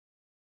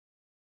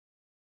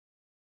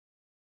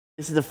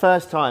This is the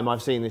first time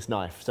I've seen this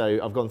knife, so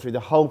I've gone through the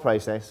whole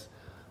process,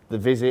 the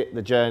visit,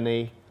 the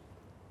journey,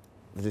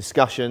 the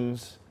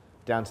discussions,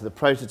 down to the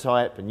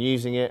prototype and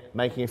using it,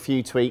 making a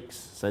few tweaks.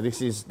 So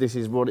this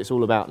is what it's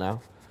all about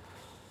now.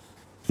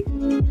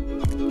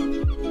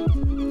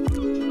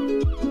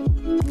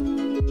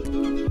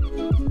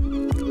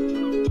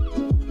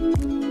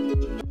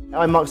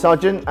 I'm Mark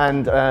Sargeant,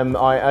 and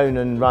I own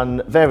and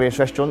run various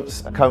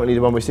restaurants. Currently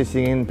the one we're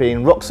sitting in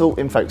being Roxall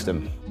in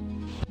Folkestone.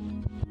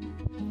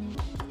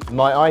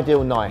 My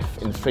ideal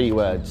knife in 3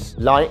 words: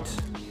 light,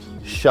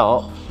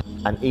 sharp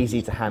and easy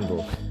to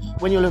handle.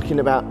 When you're looking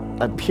about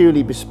a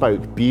purely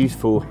bespoke,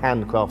 beautiful,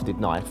 handcrafted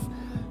knife,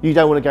 you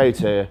don't want to go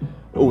to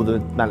all the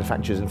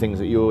manufacturers and things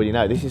that you already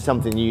know. This is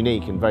something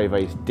unique and very,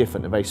 very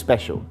different and very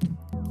special.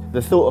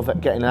 The thought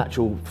of getting an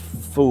actual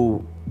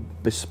full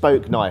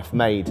bespoke knife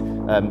made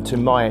to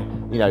my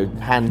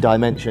hand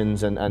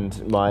dimensions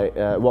and my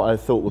what I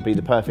thought would be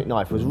the perfect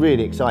knife was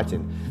really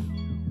exciting.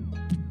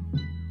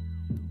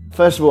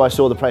 First of all, I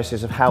saw the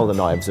process of how the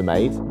knives are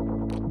made.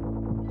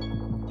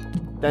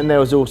 Then there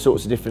was all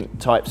sorts of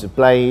different types of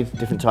blade,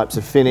 different types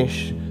of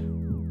finish,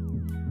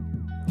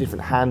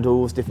 different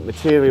handles, different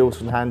materials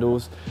from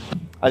handles.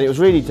 And it was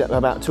really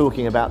about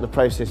talking about the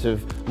process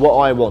of what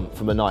I want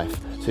from a knife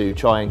to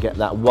try and get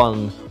that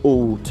one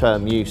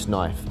all-term use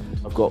knife.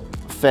 I've got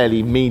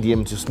fairly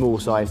medium to small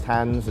sized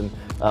hands, and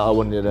I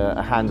wanted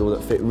a handle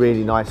that fit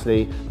really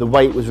nicely. The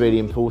weight was really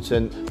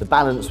important, the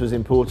balance was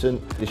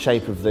important, the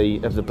shape of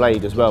the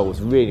blade as well was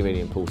really,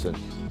 really important.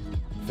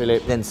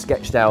 Philip then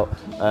sketched out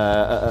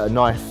a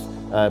knife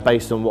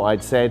based on what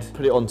I'd said,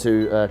 put it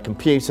onto a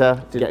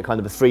computer to get kind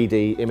of a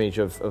 3D image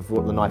of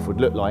what the knife would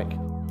look like.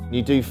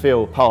 You do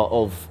feel part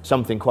of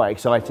something quite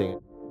exciting.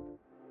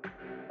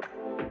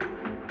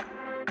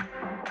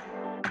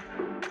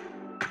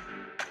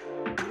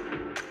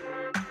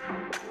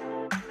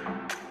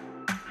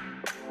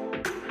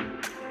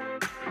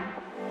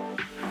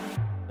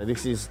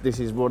 This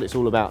is what it's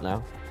all about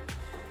now.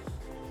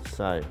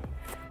 So,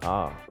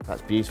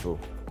 that's beautiful.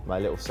 My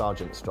little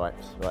Sargeant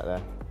stripes right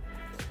there.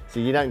 So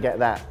you don't get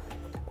that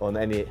on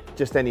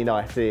just any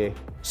knife, do you?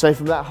 So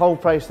from that whole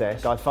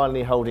process, I'm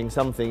finally holding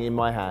something in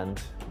my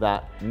hand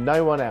that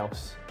no one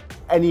else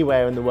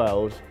anywhere in the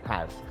world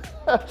has.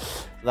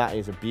 That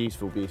is a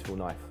beautiful, beautiful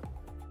knife.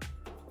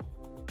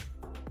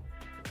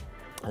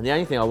 And the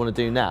only thing I want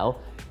to do now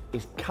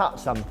is cut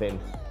something.